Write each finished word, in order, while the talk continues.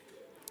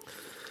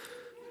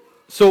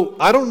So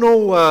I don't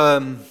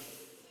know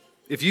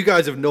if you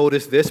guys have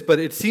noticed this, but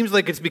it seems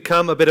like it's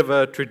become a bit of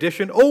a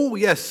tradition. Oh,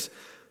 yes.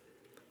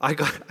 I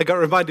got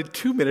reminded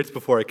 2 minutes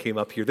before I came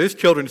up here. There's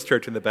children's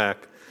church in the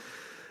back.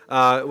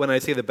 When I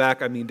say the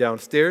back, I mean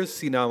downstairs.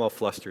 See, now I'm all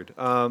flustered.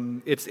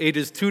 It's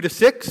ages 2 to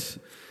 6,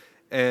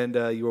 and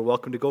you are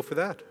welcome to go for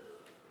that.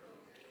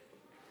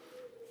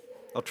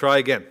 I'll try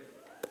again.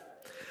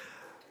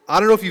 I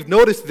don't know if you've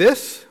noticed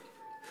this,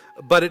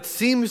 but it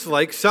seems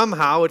like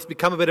somehow it's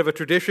become a bit of a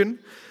tradition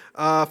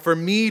for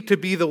me to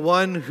be the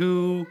one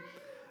who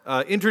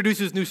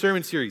introduces new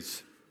sermon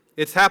series.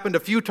 It's happened a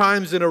few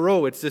times in a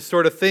row. It's this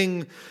sort of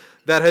thing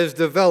that has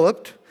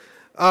developed.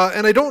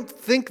 And I don't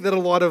think that a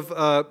lot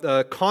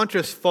of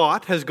conscious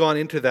thought has gone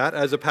into that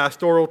as a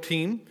pastoral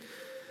team.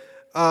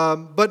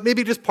 But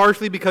maybe just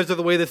partially because of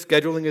the way the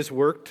scheduling has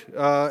worked,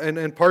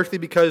 and partially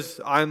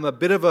because I'm a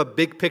bit of a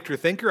big picture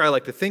thinker. I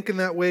like to think in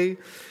that way.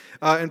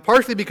 And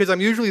partially because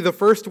I'm usually the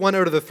first one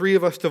out of the three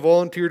of us to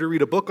volunteer to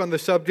read a book on the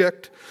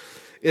subject.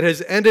 It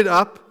has ended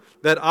up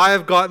that I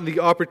have gotten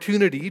the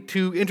opportunity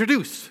to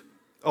introduce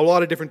a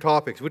lot of different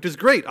topics, which is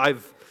great.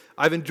 I've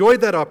enjoyed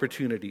that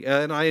opportunity,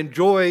 and I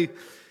enjoy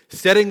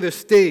setting the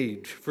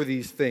stage for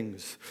these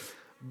things.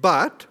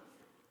 But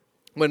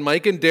when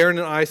Mike and Darren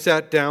and I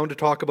sat down to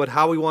talk about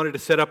how we wanted to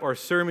set up our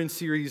sermon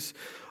series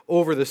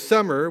over the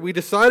summer, we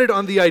decided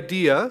on the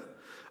idea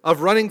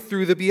of running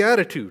through the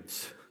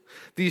Beatitudes,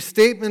 these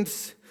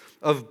statements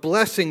of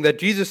blessing that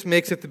Jesus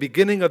makes at the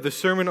beginning of the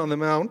Sermon on the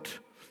Mount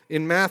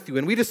in Matthew.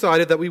 And we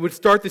decided that we would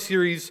start the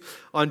series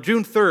on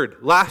June 3rd,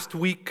 last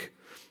week,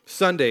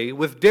 Sunday,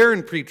 with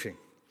Darren preaching.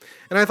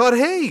 And I thought,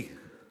 hey,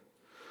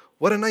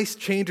 what a nice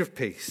change of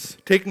pace,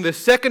 taking the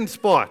second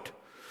spot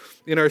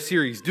in our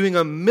series, doing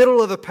a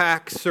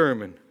middle-of-the-pack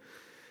sermon.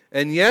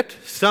 And yet,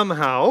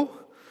 somehow,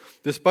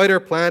 despite our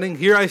planning,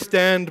 here I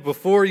stand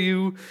before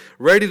you,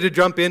 ready to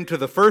jump into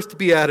the first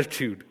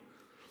Beatitude.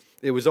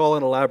 It was all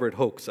an elaborate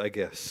hoax, I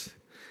guess.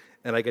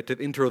 And I get to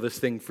intro this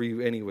thing for you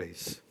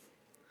anyways.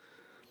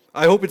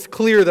 I hope it's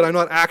clear that I'm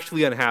not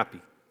actually unhappy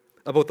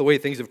about the way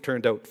things have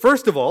turned out.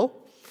 First of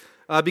all,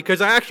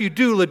 because I actually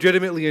do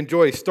legitimately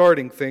enjoy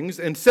starting things.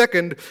 And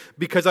second,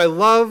 because I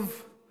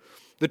love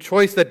the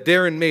choice that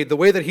Darren made, the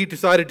way that he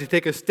decided to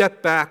take a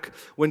step back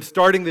when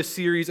starting this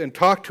series and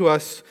talk to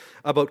us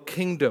about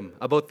kingdom,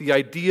 about the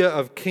idea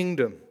of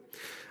kingdom.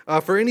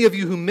 For any of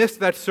you who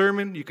missed that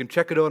sermon, you can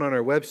check it out on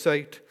our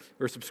website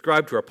or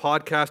subscribe to our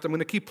podcast. I'm going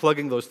to keep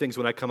plugging those things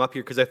when I come up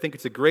here because I think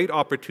it's a great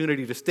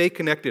opportunity to stay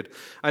connected.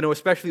 I know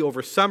especially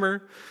over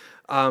summer,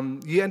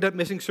 you end up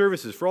missing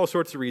services for all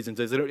sorts of reasons.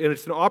 And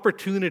it's an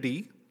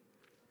opportunity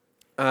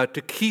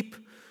to keep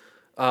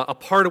a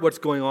part of what's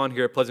going on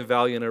here at Pleasant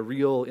Valley in a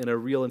real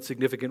and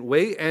significant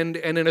way. And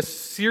in a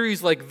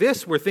series like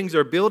this where things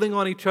are building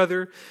on each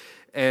other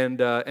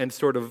and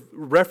sort of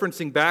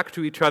referencing back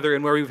to each other,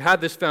 and where we've had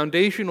this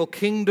foundational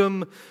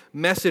kingdom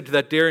message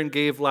that Darren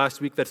gave last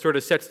week that sort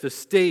of sets the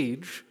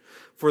stage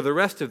for the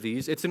rest of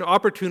these, it's an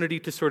opportunity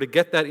to sort of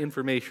get that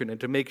information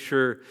and to make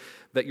sure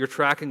that you're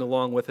tracking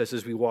along with us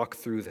as we walk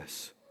through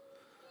this.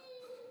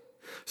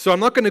 So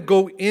I'm not going to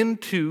go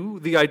into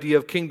the idea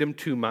of kingdom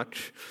too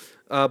much,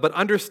 but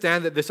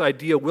understand that this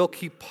idea will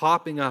keep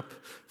popping up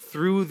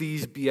through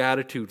these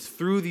Beatitudes,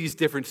 through these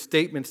different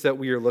statements that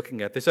we are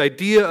looking at. This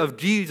idea of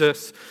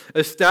Jesus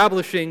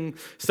establishing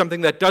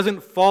something that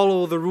doesn't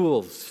follow the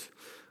rules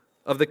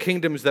of the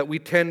kingdoms that we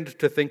tend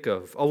to think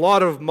of. A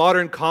lot of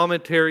modern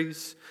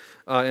commentaries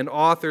and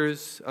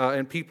authors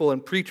and people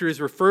and preachers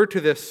refer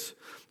to this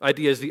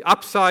idea as the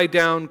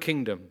upside-down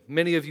kingdom.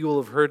 Many of you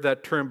will have heard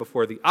that term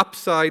before, the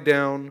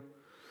upside-down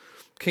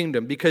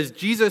kingdom, because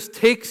Jesus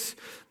takes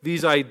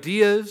these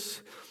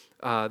ideas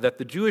that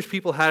the Jewish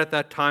people had at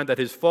that time, that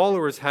his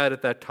followers had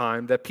at that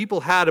time, that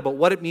people had about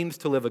what it means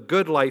to live a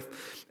good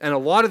life, and a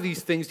lot of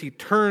these things he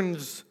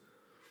turns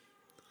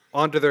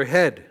onto their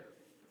head.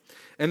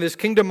 And this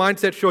kingdom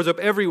mindset shows up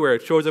everywhere.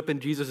 It shows up in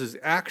Jesus'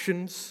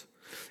 actions,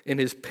 in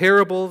his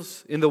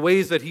parables, in the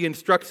ways that he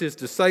instructs his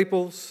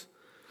disciples.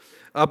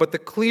 But the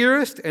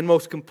clearest and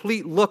most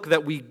complete look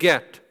that we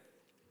get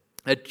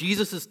at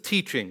Jesus'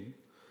 teaching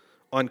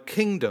on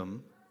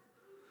kingdom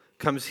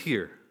comes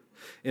here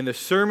in the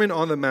Sermon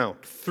on the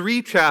Mount.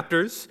 3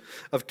 chapters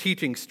of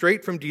teaching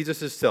straight from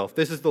Jesus himself.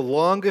 This is the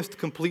longest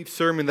complete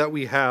sermon that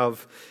we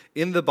have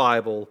in the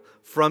Bible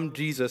from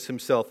Jesus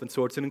himself. And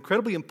so it's an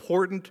incredibly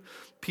important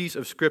piece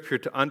of Scripture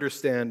to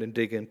understand and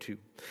dig into.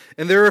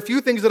 And there are a few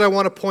things that I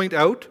want to point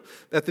out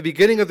at the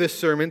beginning of this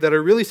sermon that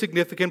are really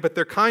significant, but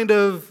they're kind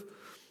of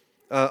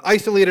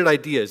isolated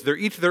ideas. They're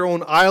each their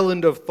own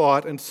island of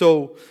thought. And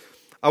so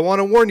I want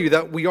to warn you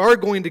that we are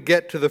going to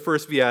get to the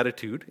first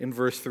Beatitude in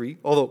verse 3,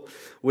 although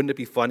wouldn't it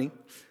be funny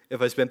if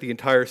I spent the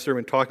entire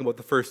sermon talking about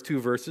the first 2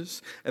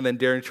 verses and then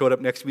Darren showed up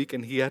next week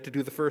and he had to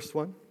do the first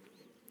one?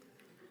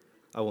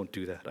 I won't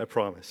do that, I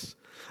promise.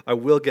 I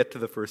will get to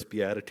the first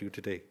Beatitude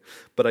today.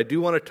 But I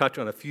do want to touch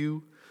on a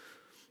few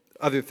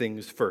other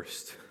things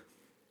first.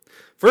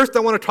 First, I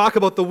want to talk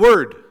about the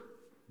word,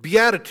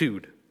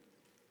 beatitude.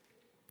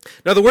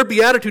 Now, the word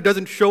beatitude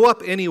doesn't show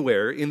up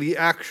anywhere in the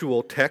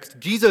actual text.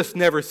 Jesus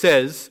never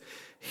says,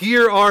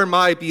 "Here are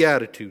my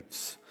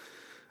beatitudes."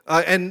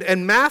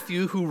 And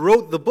Matthew, who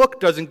wrote the book,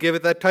 doesn't give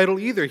it that title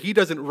either. He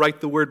doesn't write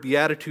the word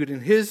beatitude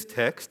in his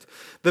text.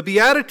 The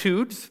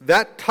Beatitudes,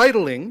 that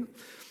titling,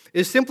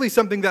 is simply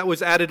something that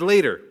was added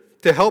later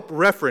to help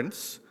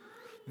reference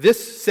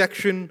this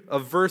section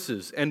of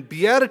verses. And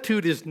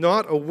beatitude is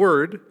not a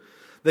word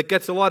that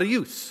gets a lot of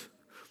use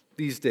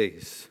these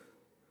days.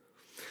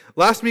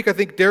 Last week, I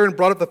think Darren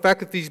brought up the fact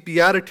that these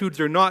beatitudes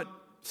are not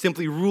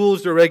simply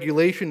rules or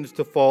regulations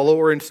to follow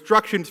or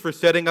instructions for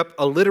setting up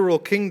a literal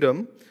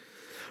kingdom.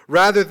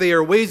 Rather, they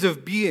are ways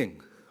of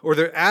being, or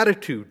they're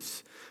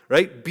attitudes,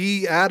 right?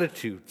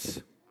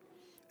 Beatitudes.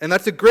 And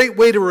that's a great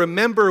way to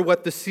remember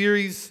what the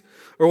series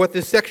or what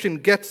this section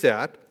gets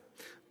at,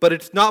 but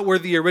it's not where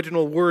the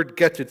original word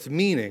gets its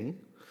meaning.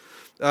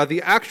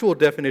 The actual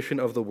definition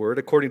of the word,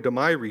 according to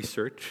my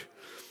research,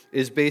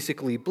 is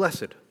basically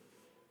blessed,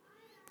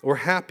 or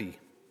happy,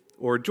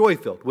 or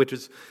joy-filled, which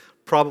is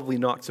probably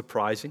not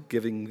surprising,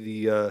 given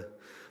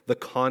the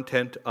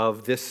content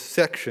of this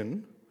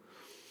section.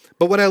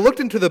 But when I looked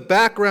into the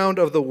background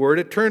of the word,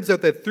 it turns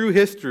out that through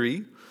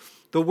history,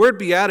 the word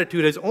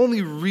beatitude has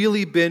only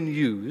really been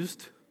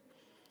used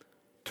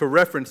to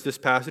reference this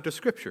passage of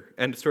Scripture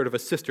and sort of a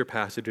sister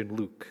passage in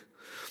Luke.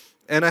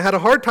 And I had a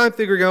hard time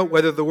figuring out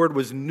whether the word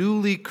was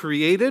newly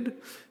created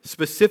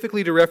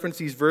specifically to reference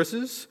these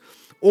verses,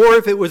 or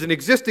if it was an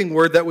existing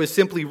word that was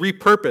simply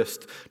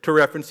repurposed to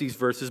reference these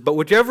verses. But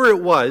whichever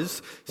it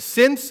was,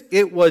 since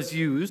it was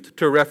used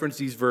to reference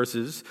these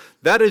verses,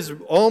 that is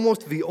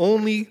almost the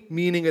only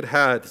meaning it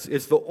has.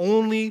 It's the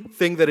only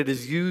thing that it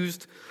is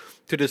used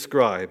to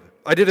describe.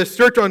 I did a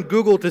search on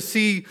Google to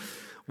see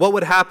what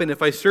would happen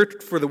if I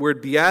searched for the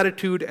word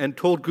beatitude and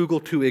told Google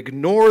to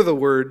ignore the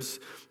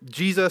words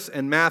Jesus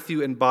and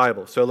Matthew and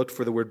Bible. So I looked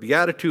for the word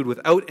beatitude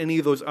without any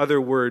of those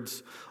other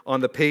words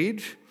on the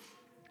page,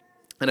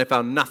 and I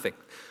found nothing.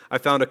 I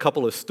found a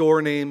couple of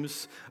store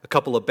names, a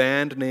couple of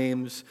band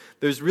names.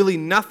 There's really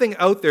nothing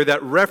out there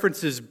that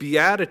references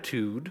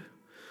beatitude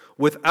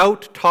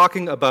without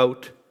talking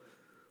about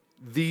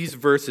these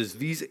verses,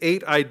 these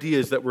 8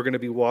 ideas that we're going to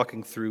be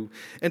walking through.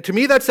 And to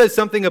me, that says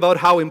something about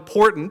how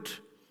important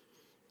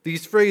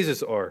these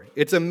phrases are.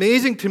 It's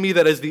amazing to me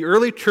that as the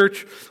early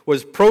church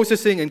was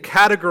processing and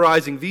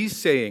categorizing these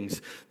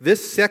sayings,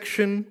 this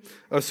section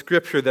of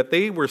Scripture, that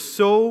they were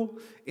so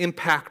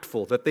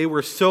impactful, that they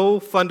were so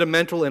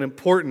fundamental and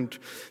important,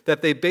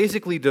 that they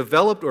basically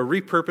developed or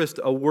repurposed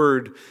a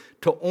word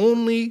to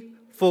only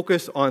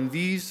focus on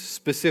these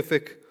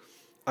specific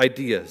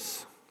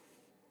ideas.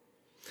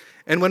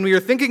 And when we are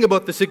thinking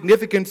about the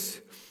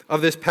significance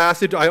of this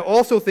passage, I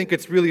also think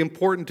it's really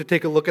important to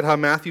take a look at how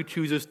Matthew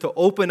chooses to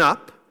open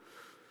up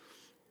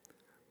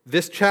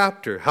this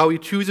chapter, how he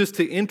chooses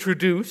to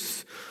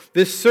introduce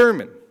this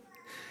sermon.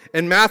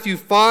 In Matthew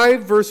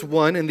 5, verse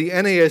 1 in the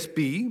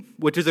NASB,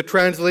 which is a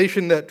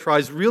translation that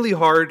tries really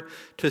hard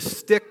to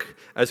stick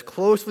as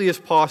closely as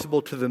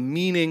possible to the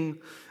meaning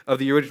of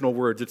the original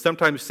words. It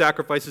sometimes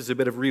sacrifices a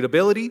bit of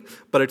readability,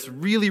 but it's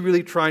really,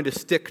 really trying to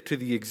stick to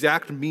the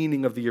exact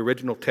meaning of the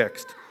original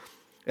text.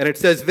 And it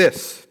says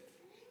this: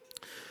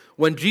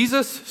 "When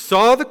Jesus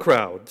saw the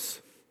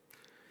crowds,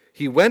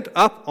 he went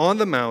up on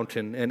the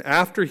mountain, and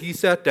after he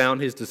sat down,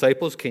 his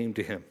disciples came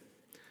to him.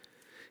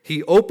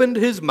 He opened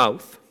his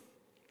mouth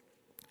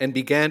and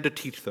began to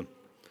teach them."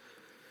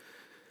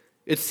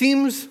 It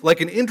seems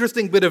like an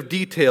interesting bit of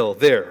detail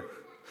there.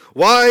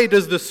 Why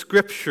did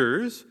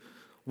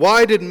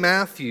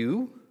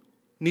Matthew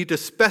need to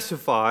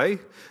specify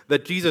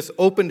that Jesus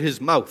opened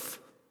his mouth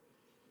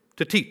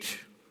to teach?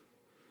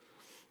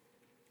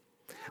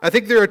 I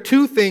think there are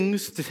 2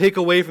 things to take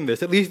away from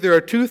this. At least there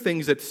are 2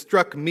 things that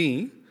struck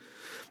me.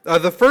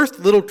 The first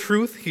little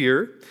truth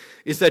here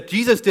is that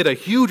Jesus did a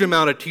huge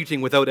amount of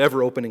teaching without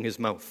ever opening his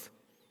mouth.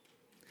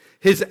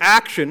 His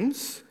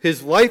actions,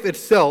 his life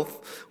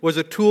itself, was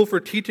a tool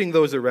for teaching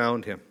those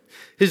around him.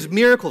 His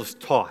miracles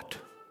taught.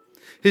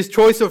 His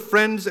choice of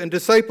friends and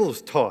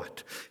disciples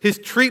taught. His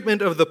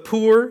treatment of the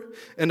poor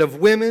and of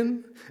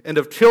women and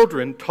of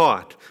children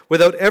taught,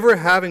 without ever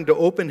having to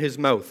open his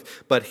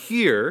mouth. But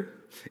here,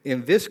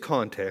 in this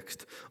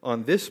context,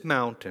 on this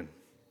mountain,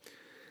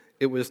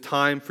 it was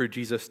time for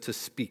Jesus to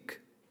speak.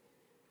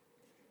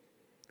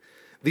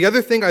 The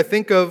other thing I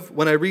think of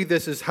when I read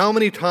this is how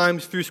many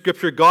times through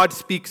Scripture God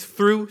speaks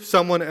through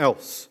someone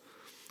else.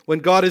 When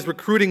God is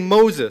recruiting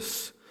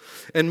Moses,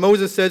 and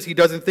Moses says he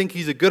doesn't think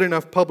he's a good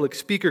enough public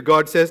speaker,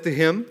 God says to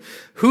him,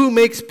 "Who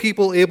makes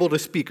people able to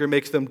speak or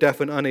makes them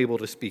deaf and unable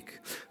to speak?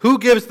 Who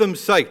gives them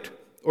sight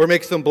or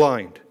makes them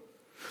blind?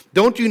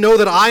 Don't you know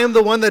that I am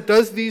the one that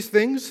does these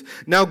things?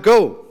 Now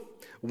go.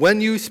 When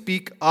you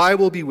speak, I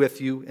will be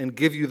with you and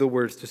give you the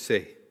words to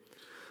say."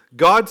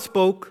 God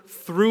spoke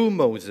through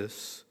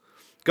Moses.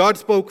 God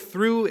spoke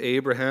through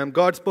Abraham.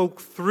 God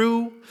spoke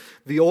through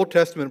the Old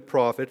Testament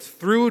prophets,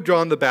 through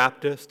John the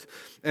Baptist,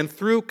 and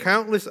through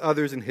countless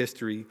others in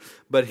history.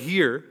 But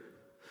here,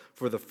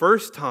 for the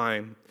first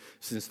time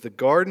since the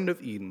Garden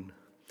of Eden,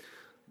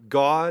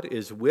 God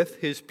is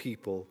with his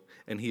people,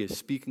 and he is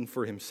speaking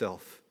for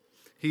himself.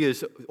 He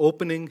is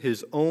opening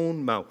his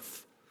own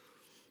mouth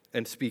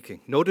and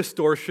speaking. No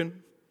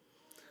distortion,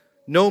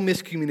 no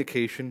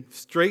miscommunication,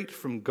 straight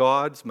from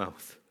God's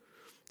mouth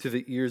to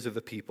the ears of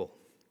the people.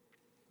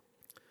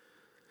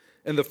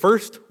 And the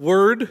first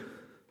word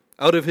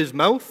out of his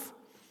mouth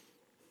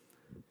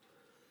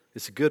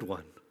is a good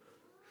one.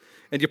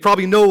 And you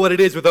probably know what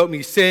it is without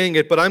me saying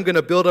it, but I'm going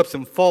to build up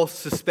some false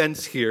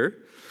suspense here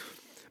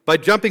by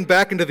jumping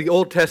back into the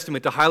Old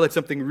Testament to highlight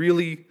something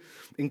really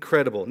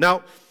incredible.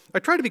 Now, I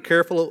try to be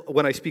careful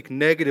when I speak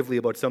negatively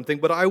about something,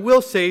 but I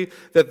will say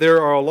that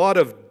there are a lot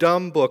of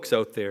dumb books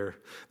out there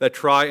that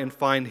try and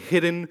find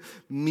hidden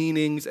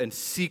meanings and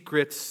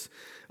secrets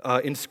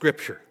in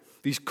Scripture.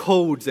 These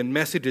codes and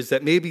messages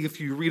that maybe if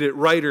you read it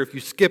right, or if you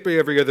skip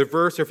every other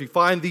verse, or if you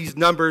find these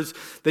numbers,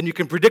 then you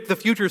can predict the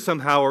future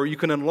somehow, or you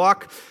can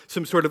unlock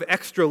some sort of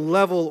extra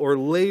level or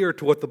layer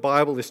to what the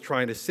Bible is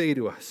trying to say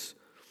to us.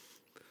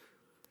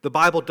 The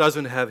Bible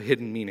doesn't have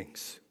hidden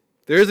meanings.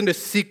 There isn't a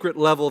secret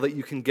level that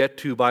you can get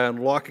to by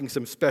unlocking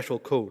some special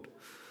code.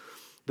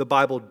 The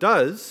Bible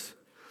does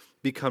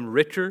become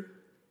richer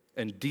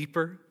and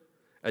deeper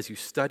as you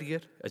study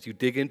it, as you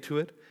dig into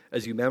it,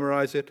 as you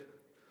memorize it.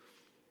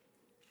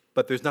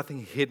 But there's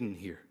nothing hidden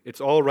here.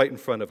 It's all right in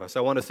front of us. I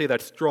want to say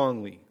that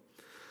strongly.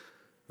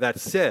 That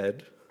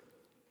said,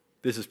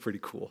 this is pretty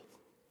cool.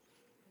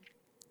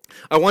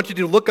 I want you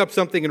to look up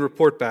something and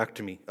report back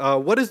to me.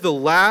 What is the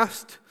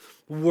last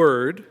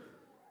word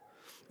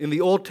in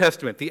the Old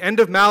Testament? The end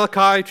of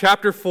Malachi,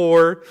 chapter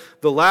 4,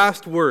 the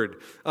last word.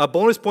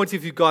 Bonus points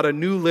if you've got a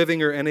New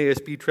Living or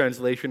NASB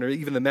translation, or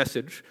even the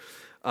Message,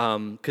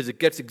 because it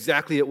gets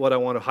exactly at what I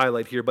want to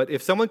highlight here. But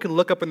if someone can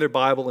look up in their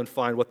Bible and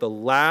find what the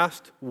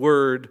last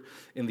word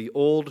in the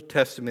Old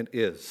Testament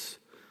is,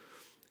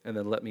 and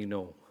then let me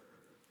know.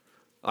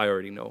 I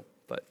already know,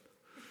 but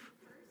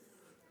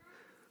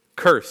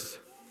curse.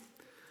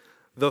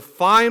 The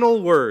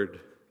final word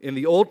in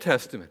the Old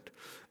Testament,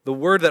 the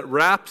word that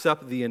wraps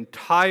up the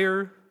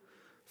entire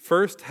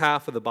first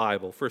half of the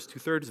Bible, first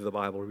 2/3 of the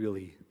Bible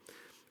really,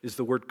 is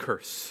the word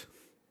curse.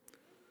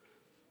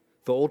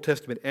 The Old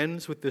Testament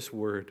ends with this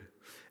word,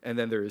 and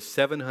then there is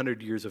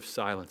 700 years of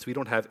silence. We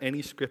don't have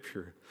any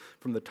scripture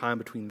from the time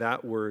between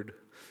that word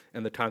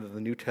and the time that the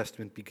New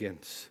Testament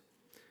begins.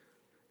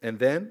 And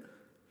then,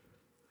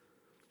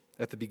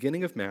 at the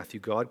beginning of Matthew,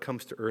 God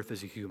comes to earth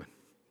as a human,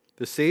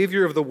 the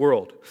Savior of the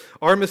world,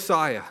 our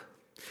Messiah.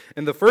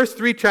 And the first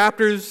 3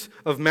 chapters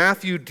of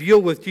Matthew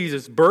deal with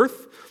Jesus'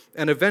 birth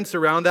and events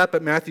around that,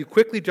 but Matthew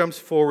quickly jumps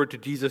forward to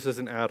Jesus as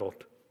an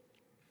adult.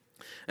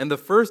 And the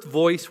first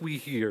voice we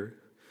hear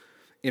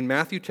in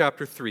Matthew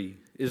chapter 3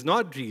 is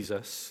not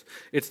Jesus,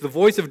 it's the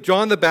voice of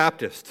John the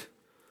Baptist.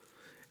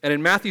 And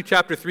in Matthew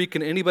chapter 3,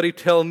 can anybody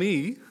tell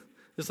me,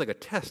 this is like a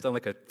test, I'm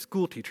like a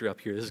school teacher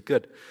up here, this is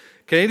good.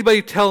 Can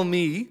anybody tell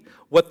me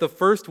what the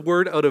first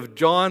word out of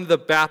John the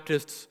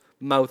Baptist's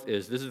mouth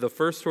is? This is the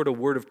first sort of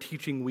word of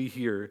teaching we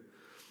hear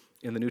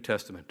in the New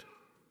Testament.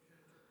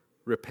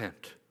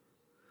 Repent.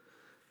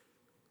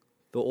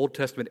 The Old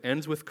Testament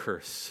ends with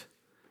curse.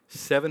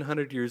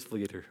 700 years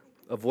later,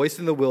 a voice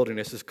in the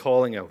wilderness is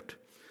calling out,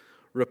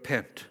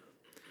 repent.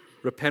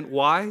 Repent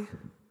why?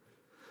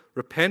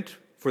 Repent,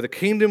 for the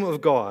kingdom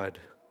of God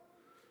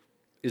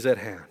is at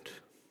hand.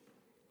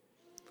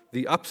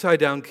 The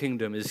upside-down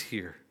kingdom is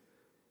here.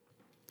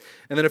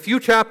 And then a few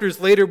chapters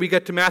later, we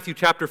get to Matthew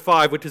chapter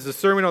 5, which is the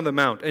Sermon on the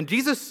Mount. And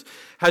Jesus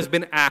has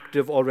been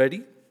active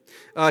already.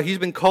 He's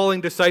been calling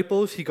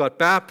disciples. He got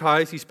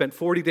baptized. He spent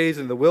 40 days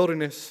in the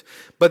wilderness.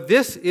 But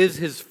this is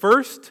his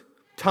first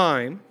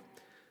time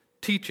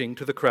teaching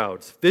to the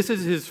crowds. This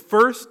is his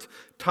first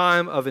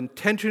time of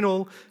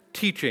intentional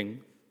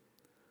teaching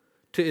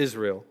to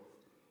Israel.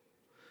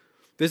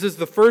 This is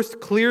the first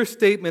clear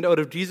statement out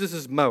of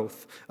Jesus'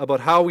 mouth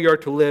about how we are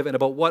to live and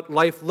about what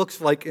life looks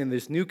like in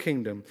this new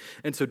kingdom.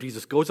 And so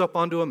Jesus goes up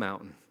onto a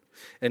mountain,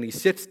 and he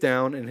sits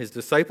down, and his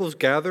disciples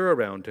gather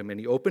around him, and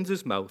he opens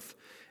his mouth,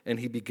 and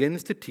he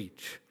begins to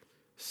teach,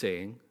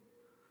 saying,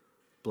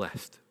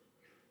 blessed.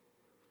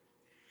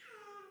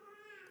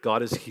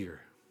 God is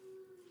here,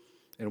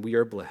 and we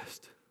are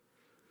blessed.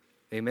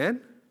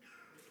 Amen?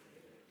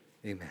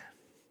 Amen.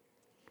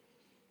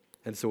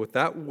 And so with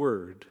that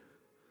word,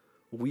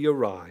 we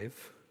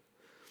arrive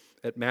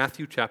at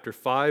Matthew chapter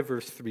 5,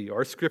 verse 3,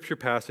 our scripture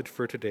passage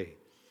for today.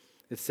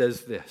 It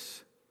says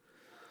this,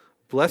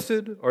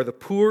 blessed are the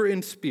poor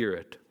in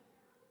spirit,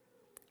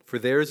 for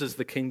theirs is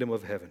the kingdom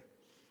of heaven.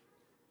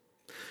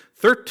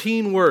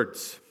 13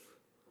 words,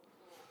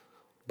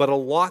 but a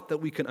lot that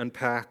we can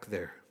unpack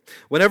there.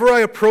 Whenever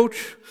I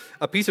approach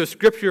a piece of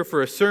scripture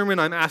for a sermon,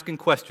 I'm asking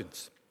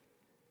questions.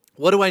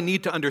 What do I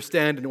need to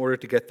understand in order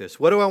to get this?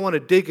 What do I want to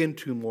dig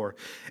into more?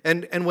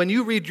 And when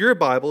you read your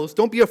Bibles,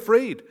 don't be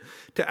afraid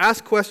to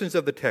ask questions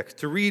of the text,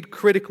 to read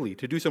critically,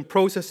 to do some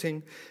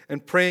processing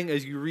and praying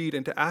as you read,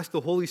 and to ask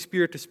the Holy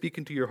Spirit to speak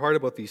into your heart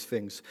about these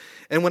things.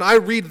 And when I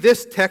read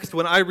this text,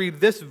 when I read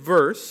this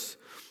verse,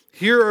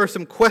 here are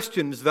some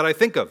questions that I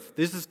think of.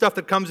 This is stuff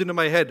that comes into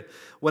my head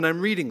when I'm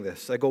reading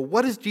this. I go,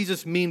 what does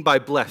Jesus mean by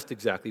blessed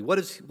exactly? What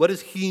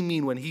does he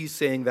mean when he's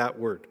saying that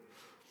word?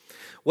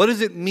 What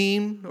does it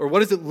mean, or what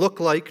does it look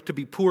like to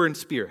be poor in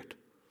spirit?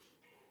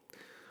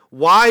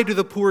 Why do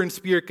the poor in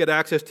spirit get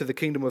access to the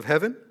kingdom of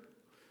heaven?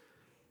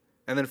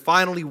 And then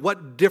finally,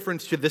 what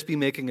difference should this be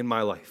making in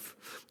my life?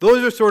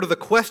 Those are sort of the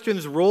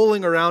questions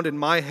rolling around in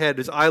my head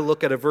as I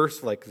look at a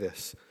verse like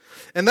this.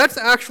 And that's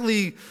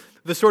actually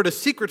the sort of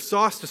secret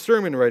sauce to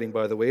sermon writing,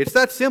 by the way. It's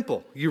that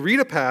simple. You read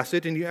a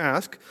passage and you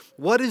ask,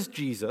 what is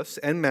Jesus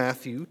and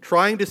Matthew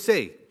trying to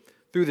say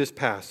through this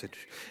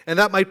passage? And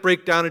that might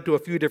break down into a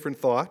few different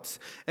thoughts.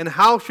 And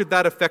how should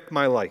that affect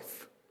my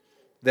life?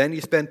 Then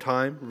you spend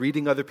time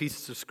reading other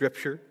pieces of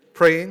Scripture,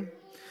 praying,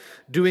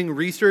 doing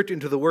research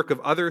into the work of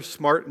other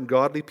smart and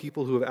godly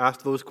people who have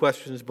asked those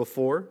questions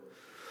before.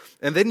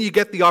 And then you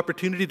get the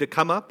opportunity to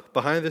come up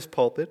behind this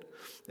pulpit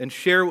and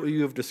share what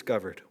you have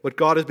discovered, what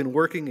God has been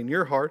working in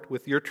your heart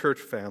with your church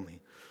family.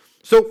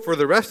 So for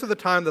the rest of the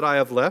time that I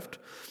have left,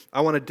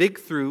 I want to dig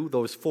through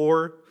those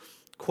 4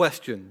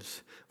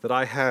 questions that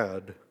I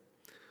had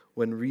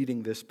when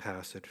reading this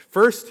passage.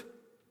 First,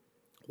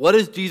 what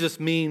does Jesus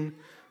mean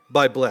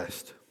by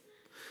blessed?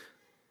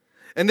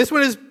 And this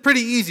one is pretty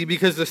easy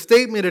because the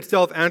statement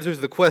itself answers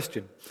the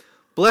question.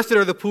 Blessed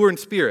are the poor in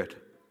spirit.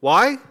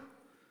 Why?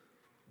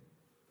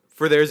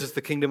 For theirs is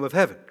the kingdom of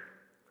heaven.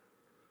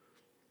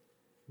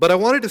 But I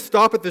wanted to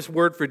stop at this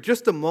word for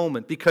just a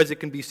moment because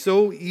it can be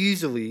so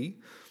easily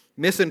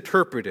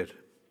misinterpreted.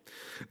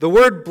 The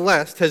word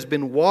blessed has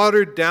been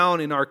watered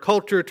down in our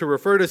culture to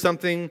refer to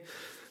something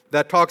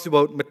that talks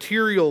about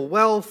material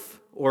wealth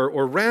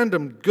or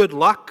random good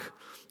luck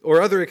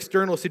or other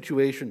external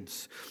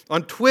situations.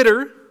 On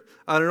Twitter,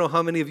 I don't know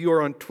how many of you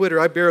are on Twitter.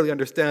 I barely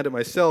understand it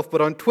myself, but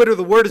on Twitter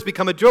the word has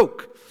become a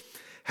joke.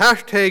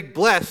 Hashtag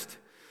blessed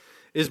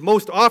is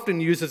most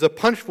often used as a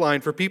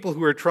punchline for people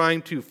who are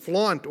trying to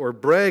flaunt or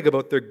brag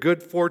about their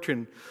good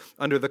fortune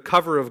under the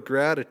cover of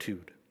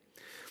gratitude.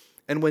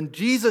 And when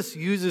Jesus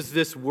uses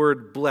this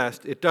word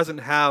blessed, it doesn't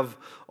have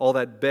all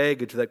that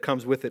baggage that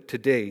comes with it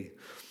today.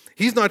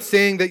 He's not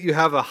saying that you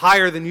have a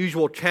higher than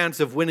usual chance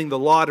of winning the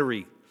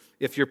lottery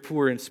if you're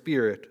poor in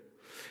spirit.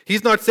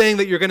 He's not saying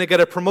that you're going to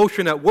get a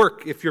promotion at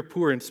work if you're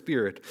poor in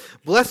spirit.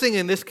 Blessing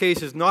in this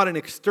case is not an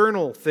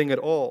external thing at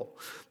all.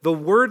 The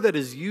word that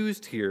is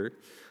used here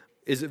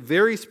is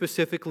very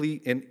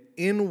specifically an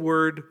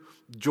inward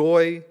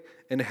joy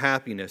and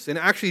happiness. And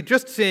actually,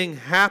 just saying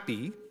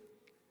happy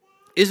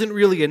isn't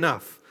really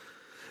enough.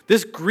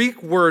 This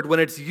Greek word, when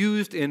it's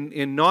used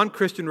in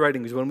non-Christian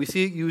writings, when we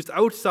see it used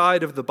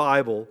outside of the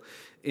Bible,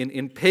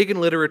 in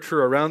pagan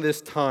literature around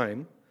this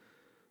time,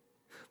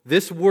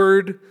 this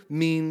word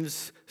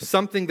means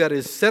something that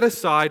is set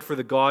aside for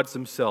the gods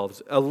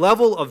themselves, a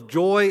level of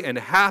joy and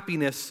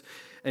happiness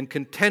and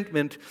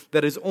contentment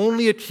that is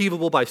only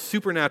achievable by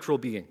supernatural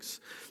beings.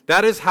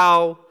 That is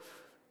how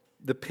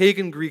the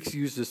pagan Greeks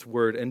use this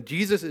word, and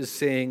Jesus is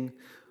saying,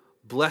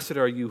 blessed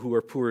are you who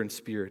are poor in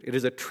spirit. It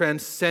is a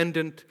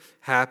transcendent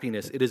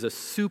happiness. It is a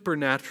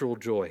supernatural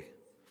joy.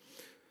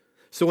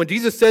 So when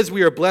Jesus says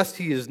we are blessed,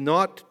 it's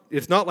not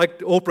like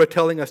Oprah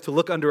telling us to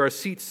look under our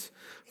seats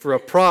for a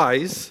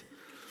prize.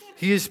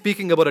 He is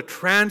speaking about a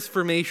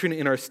transformation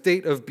in our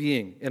state of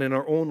being and in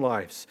our own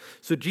lives.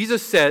 So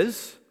Jesus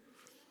says,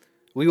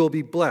 we will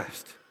be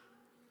blessed.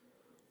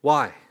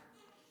 Why?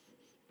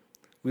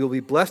 We will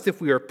be blessed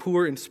if we are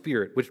poor in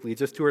spirit, which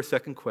leads us to our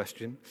second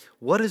question.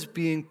 What does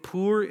being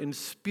poor in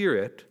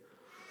spirit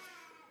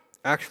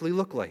actually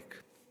look like?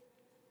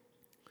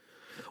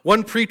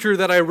 One preacher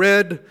that I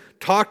read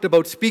talked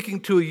about speaking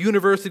to a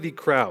university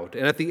crowd,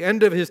 and at the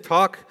end of his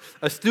talk,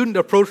 a student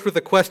approached with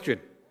a question.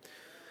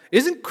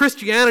 Isn't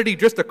Christianity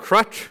just a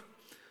crutch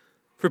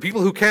for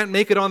people who can't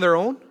make it on their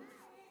own?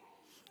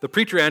 The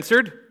preacher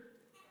answered,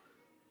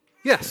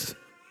 yes.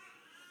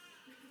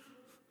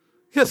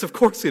 Yes, of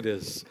course it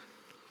is.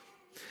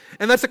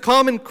 And that's a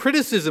common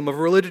criticism of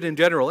religion in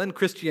general and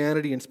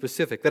Christianity in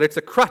specific, that it's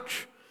a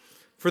crutch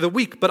for the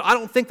weak. But I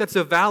don't think that's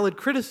a valid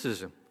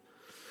criticism.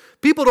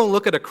 People don't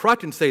look at a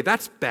crutch and say,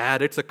 that's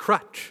bad, it's a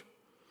crutch.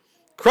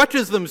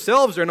 Crutches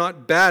themselves are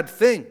not bad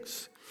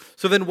things.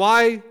 So then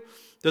why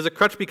does a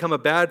crutch become a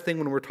bad thing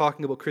when we're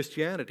talking about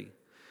Christianity?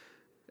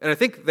 And I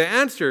think the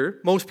answer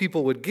most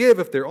people would give,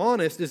 if they're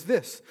honest, is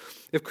this.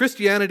 If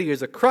Christianity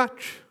is a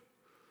crutch,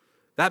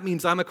 that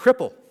means I'm a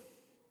cripple.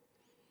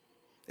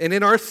 And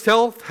in our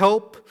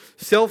self-help,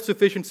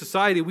 self-sufficient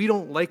society, we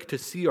don't like to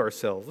see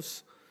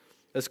ourselves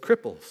as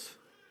cripples.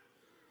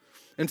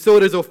 And so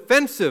it is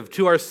offensive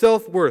to our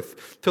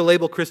self-worth to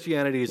label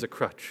Christianity as a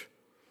crutch.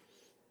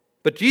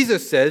 But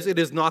Jesus says it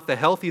is not the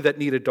healthy that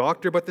need a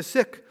doctor, but the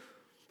sick.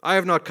 I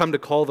have not come to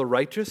call the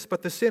righteous,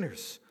 but the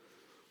sinners.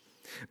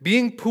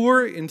 Being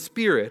poor in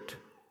spirit,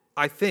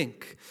 I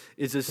think,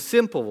 is as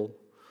simple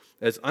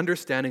as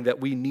understanding that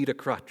we need a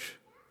crutch.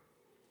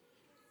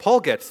 Paul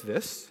gets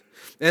this.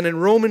 And in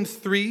Romans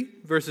 3,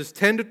 verses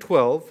 10 to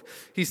 12,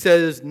 he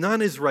says,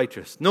 none is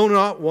righteous, no,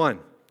 not one.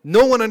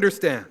 No one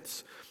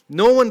understands.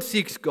 No one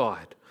seeks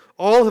God.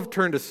 All have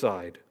turned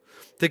aside.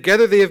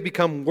 Together they have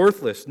become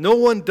worthless. No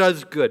one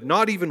does good,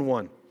 not even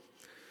one.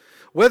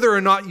 Whether or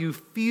not you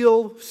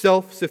feel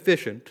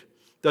self-sufficient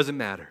doesn't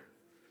matter.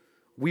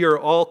 We are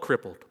all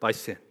crippled by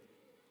sin.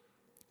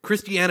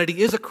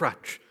 Christianity is a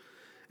crutch,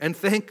 and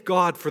thank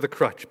God for the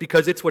crutch,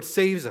 because it's what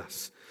saves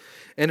us.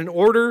 And in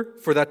order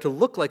for that to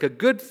look like a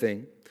good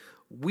thing,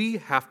 we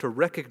have to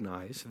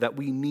recognize that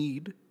we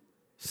need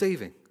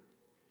saving.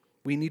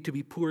 We need to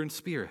be poor in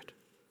spirit.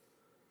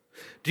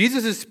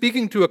 Jesus is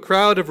speaking to a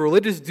crowd of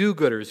religious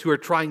do-gooders who are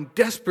trying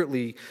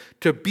desperately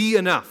to be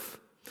enough,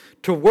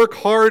 to work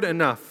hard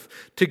enough,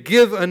 to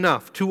give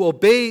enough, to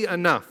obey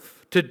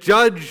enough, to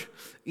judge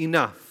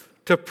enough,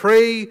 to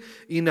pray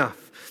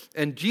enough.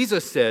 And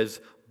Jesus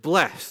says,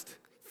 blessed,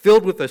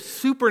 filled with a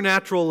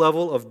supernatural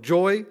level of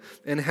joy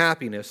and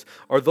happiness,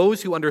 are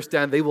those who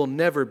understand they will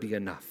never be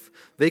enough.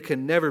 They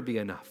can never be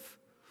enough.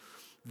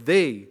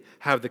 They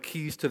have the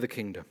keys to the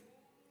kingdom.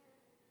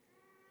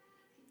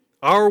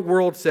 Our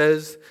world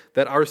says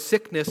that our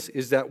sickness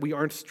is that we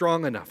aren't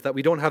strong enough, that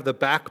we don't have the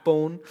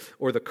backbone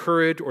or the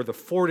courage or the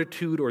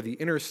fortitude or the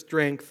inner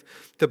strength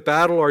to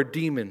battle our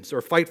demons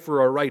or fight for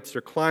our rights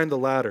or climb the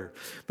ladder.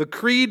 The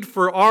creed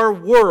for our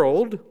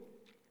world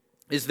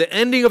is the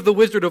ending of The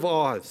Wizard of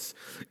Oz.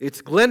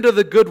 It's Glinda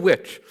the Good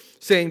Witch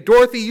saying,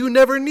 Dorothy, you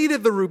never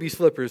needed the ruby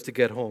slippers to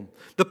get home.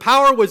 The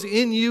power was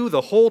in you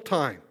the whole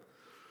time.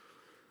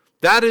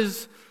 That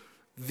is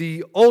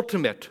the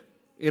ultimate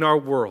in our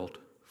world.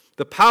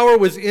 The power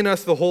was in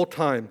us the whole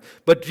time.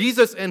 But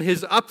Jesus and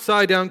his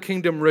upside-down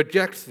kingdom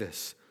rejects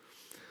this.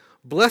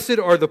 Blessed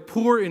are the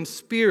poor in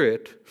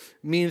spirit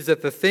means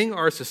that the thing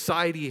our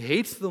society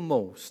hates the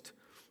most,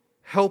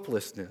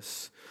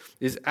 helplessness,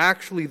 is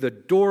actually the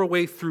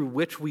doorway through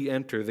which we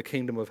enter the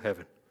kingdom of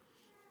heaven.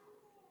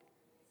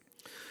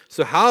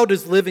 So how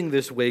does living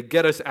this way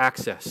get us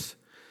access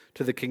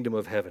to the kingdom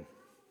of heaven?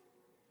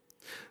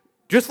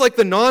 Just like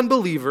the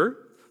non-believer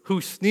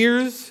who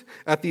sneers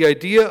at the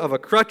idea of a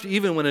crutch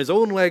even when his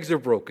own legs are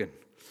broken,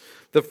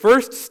 the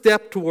first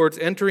step towards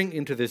entering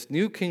into this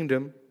new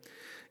kingdom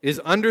is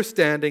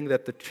understanding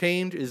that the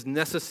change is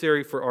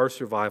necessary for our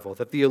survival,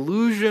 that the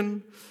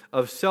illusion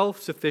of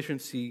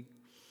self-sufficiency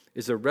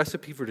is a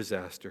recipe for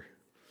disaster.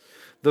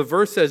 The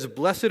verse says,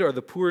 blessed are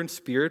the poor in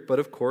spirit, but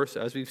of course,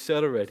 as we've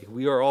said already,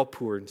 we are all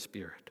poor in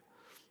spirit.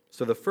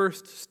 So the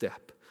first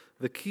step,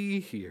 the key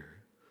here,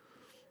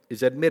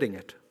 is admitting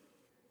it.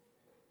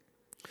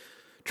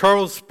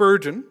 Charles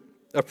Spurgeon,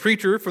 a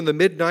preacher from the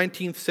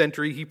mid-19th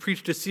century, he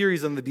preached a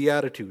series on the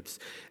Beatitudes.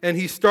 And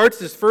he starts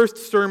his first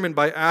sermon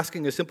by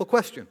asking a simple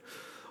question.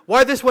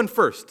 Why this one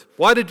first?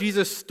 Why did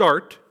Jesus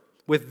start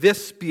with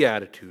this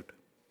beatitude?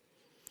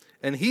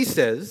 And he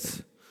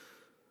says,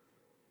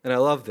 and I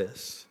love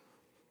this,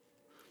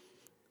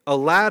 a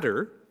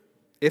ladder,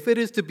 if it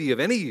is to be of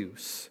any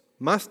use,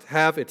 must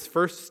have its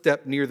first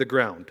step near the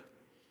ground,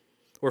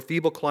 or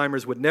feeble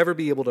climbers would never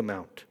be able to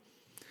mount.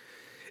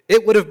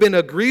 It would have been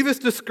a grievous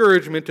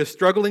discouragement to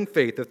struggling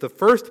faith if the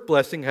first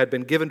blessing had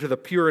been given to the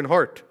pure in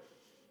heart.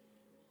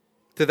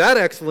 To that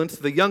excellence,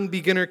 the young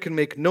beginner can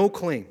make no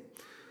claim,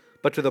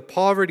 but to the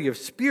poverty of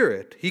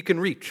spirit, he can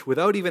reach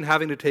without even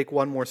having to take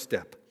one more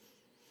step.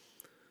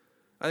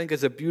 I think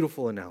it's a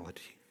beautiful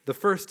analogy. This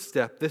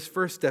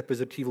first step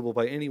is achievable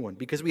by anyone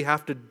because we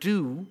have to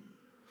do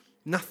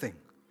nothing.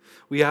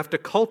 We have to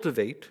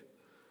cultivate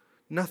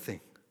nothing.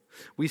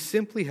 We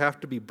simply have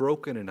to be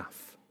broken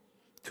enough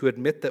to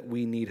admit that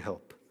we need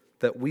help,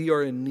 that we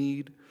are in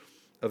need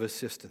of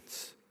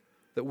assistance,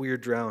 that we are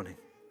drowning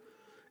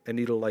and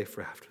need a life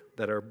raft,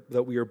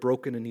 that we are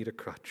broken and need a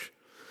crutch.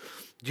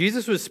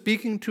 Jesus was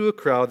speaking to a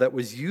crowd that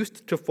was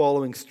used to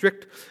following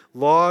strict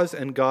laws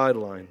and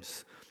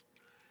guidelines.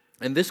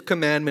 And this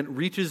commandment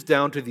reaches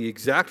down to the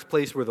exact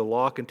place where the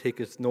law can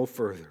take us no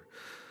further.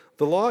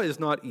 The law is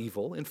not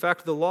evil. In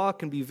fact, the law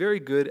can be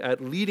very good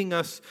at leading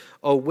us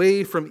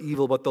away from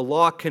evil, but the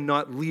law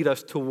cannot lead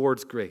us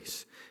towards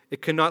grace.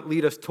 It cannot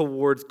lead us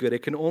towards good.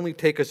 It can only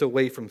take us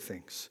away from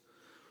things.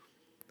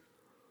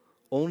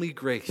 Only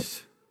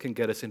grace can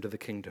get us into the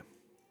kingdom.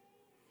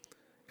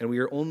 And we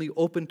are only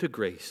open to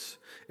grace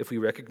if we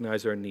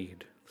recognize our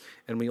need.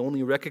 And we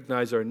only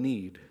recognize our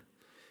need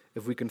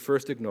if we can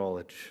first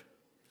acknowledge,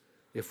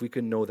 if we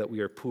can know that we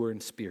are poor in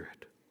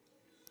spirit.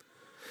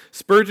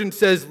 Spurgeon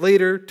says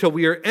later, till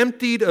we are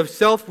emptied of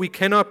self, we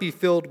cannot be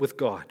filled with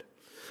God.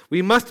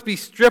 We must be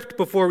stripped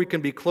before we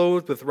can be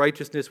clothed with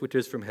righteousness which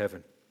is from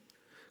heaven.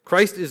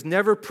 Christ is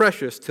never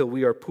precious till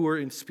we are poor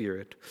in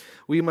spirit.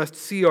 We must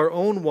see our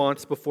own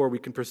wants before we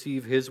can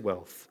perceive his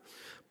wealth.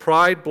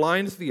 Pride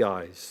blinds the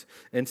eyes,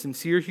 and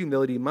sincere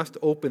humility must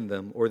open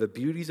them, or the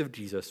beauties of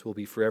Jesus will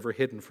be forever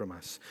hidden from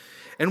us.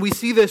 And we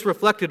see this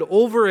reflected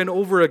over and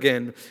over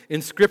again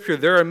in Scripture.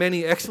 There are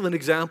many excellent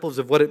examples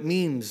of what it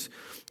means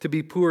to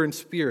be poor in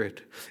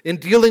spirit. In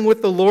dealing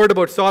with the Lord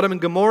about Sodom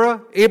and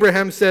Gomorrah,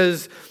 Abraham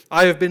says,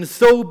 I have been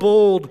so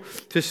bold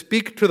to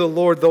speak to the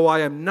Lord, though I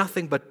am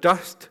nothing but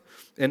dust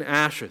and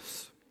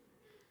ashes.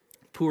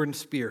 Poor in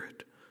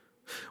spirit.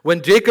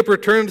 When Jacob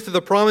returns to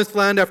the promised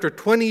land after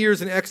 20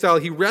 years in exile,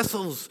 he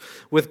wrestles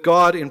with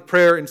God in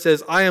prayer and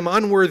says, I am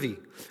unworthy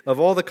of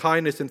all the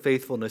kindness and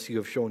faithfulness you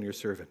have shown your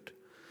servant.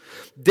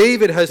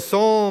 David has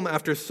psalm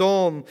after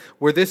psalm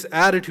where this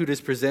attitude is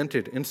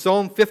presented. In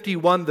Psalm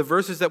 51, the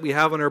verses that we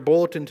have on our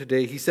bulletin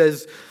today, he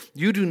says,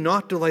 you do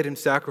not delight in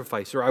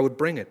sacrifice, or I would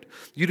bring it.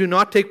 You do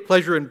not take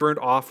pleasure in burnt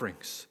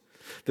offerings.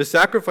 The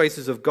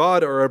sacrifices of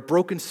God are a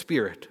broken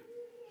spirit,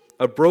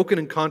 a broken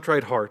and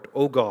contrite heart,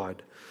 O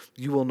God,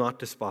 you will not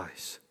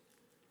despise.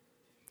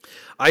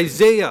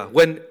 Isaiah,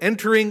 when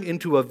entering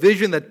into a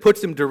vision that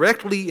puts him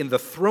directly in the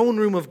throne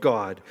room of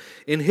God,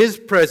 in his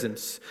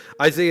presence,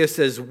 Isaiah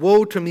says,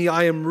 woe to me,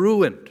 I am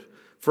ruined,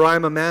 for I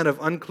am a man of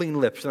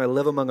unclean lips, and I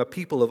live among a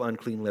people of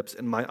unclean lips,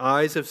 and my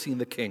eyes have seen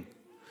the King,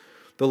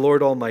 the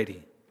Lord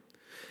Almighty.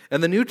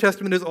 And the New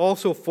Testament is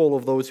also full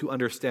of those who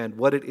understand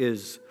what it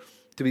is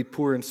to be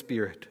poor in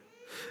spirit.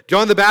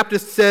 John the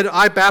Baptist said,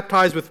 I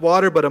baptize with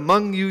water, but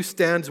among you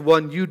stands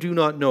one you do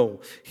not know.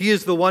 He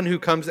is the one who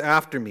comes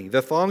after me,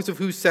 the thongs of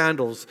whose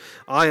sandals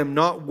I am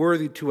not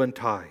worthy to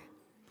untie.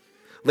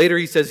 Later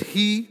he says,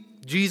 he,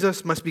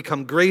 Jesus, must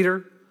become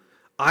greater,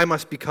 I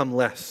must become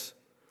less.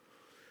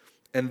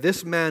 And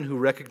this man who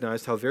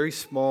recognized how very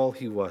small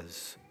he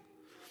was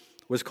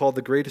called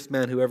the greatest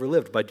man who ever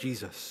lived by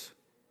Jesus.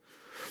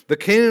 The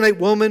Canaanite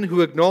woman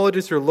who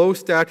acknowledges her low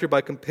stature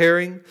by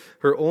comparing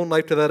her own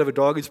life to that of a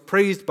dog is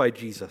praised by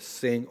Jesus,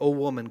 saying, O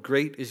woman,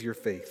 great is your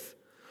faith.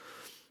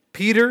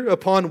 Peter,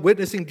 upon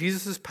witnessing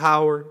Jesus'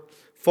 power,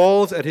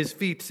 falls at his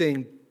feet,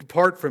 saying,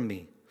 depart from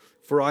me,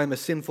 for I am a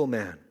sinful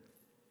man.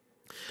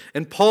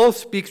 And Paul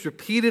speaks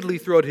repeatedly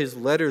throughout his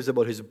letters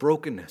about his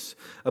brokenness,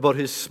 about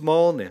his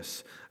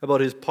smallness,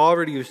 about his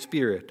poverty of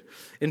spirit.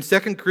 In 2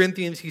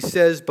 Corinthians, he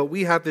says, but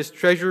we have this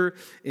treasure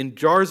in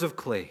jars of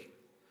clay,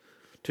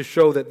 to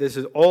show that this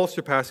is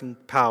all-surpassing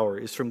power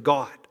is from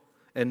God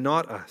and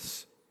not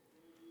us.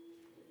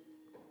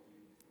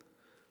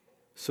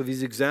 So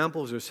these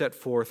examples are set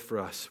forth for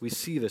us. We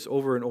see this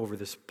over and over,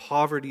 this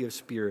poverty of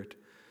spirit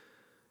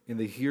in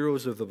the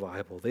heroes of the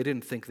Bible. They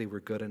didn't think they were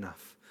good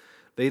enough.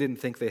 They didn't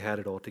think they had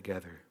it all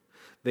together.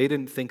 They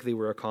didn't think they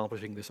were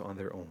accomplishing this on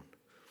their own.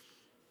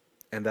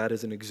 And that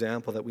is an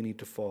example that we need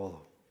to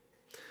follow.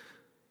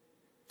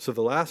 So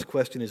the last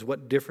question is,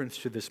 what difference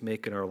should this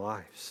make in our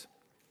lives?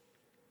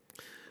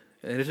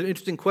 And it's an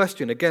interesting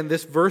question. Again,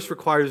 this verse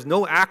requires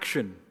no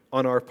action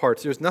on our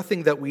parts. There's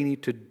nothing that we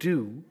need to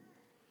do.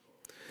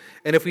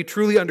 And if we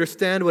truly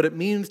understand what it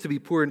means to be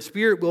poor in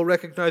spirit, we'll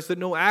recognize that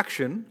no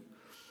action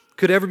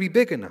could ever be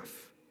big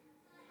enough.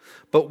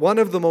 But one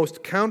of the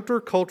most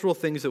countercultural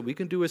things that we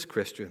can do as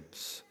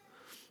Christians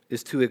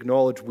is to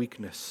acknowledge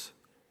weakness.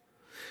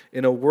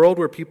 In a world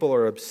where people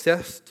are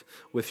obsessed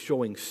with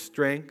showing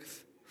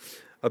strength,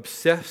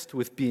 obsessed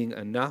with being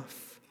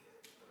enough,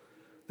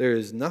 there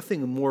is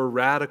nothing more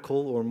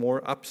radical or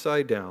more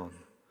upside down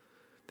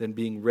than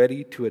being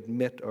ready to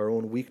admit our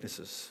own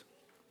weaknesses.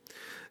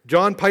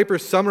 John Piper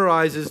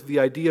summarizes the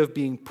idea of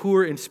being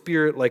poor in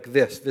spirit like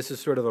this. This is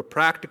sort of a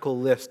practical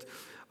list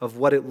of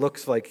what it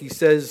looks like. He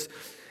says,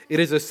 it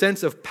is a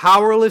sense of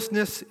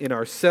powerlessness in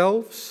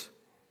ourselves.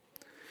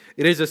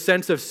 It is a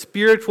sense of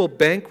spiritual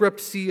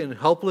bankruptcy and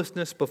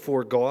helplessness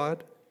before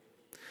God.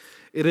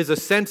 It is a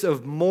sense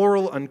of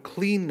moral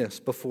uncleanness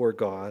before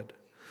God.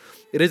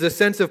 It is a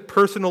sense of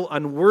personal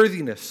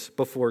unworthiness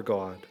before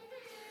God.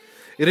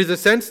 It is a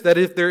sense that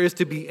if there is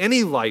to be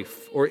any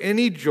life or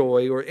any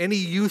joy or any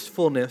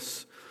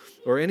usefulness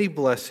or any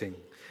blessing,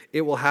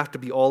 it will have to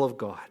be all of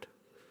God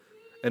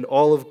and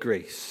all of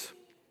grace.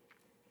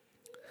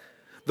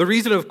 The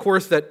reason, of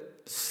course,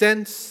 that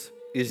sense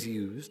is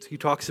used, he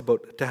talks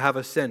about to have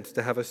a sense,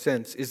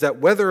 is that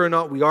whether or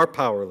not we are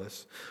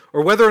powerless,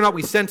 or whether or not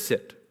we sense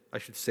it, I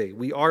should say,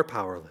 we are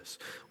powerless,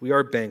 we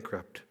are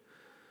bankrupt.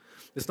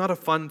 It's not a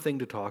fun thing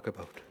to talk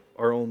about,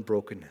 our own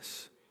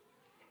brokenness.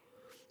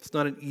 It's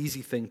not an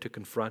easy thing to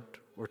confront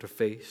or to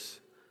face.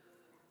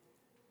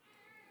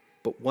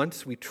 But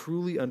once we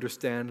truly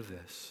understand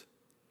this,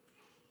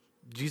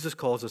 Jesus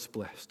calls us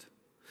blessed.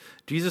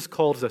 Jesus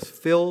calls us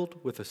filled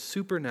with a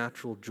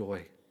supernatural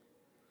joy.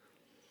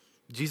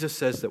 Jesus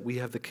says that we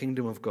have the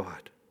kingdom of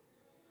God.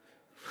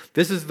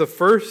 This is the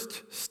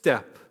first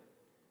step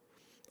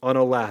on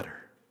a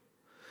ladder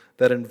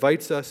that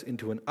invites us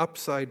into an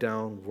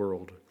upside-down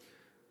world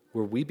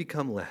where we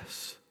become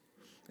less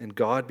and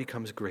God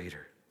becomes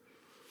greater.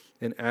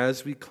 And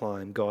as we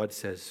climb, God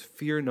says,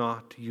 fear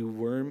not, you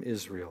worm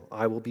Israel,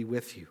 I will be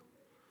with you.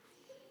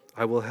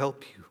 I will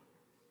help you.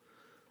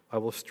 I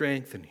will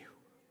strengthen you.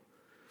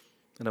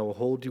 And I will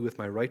hold you with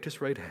my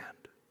righteous right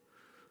hand.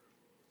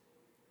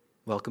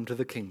 Welcome to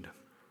the kingdom.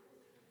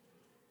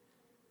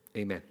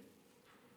 Amen.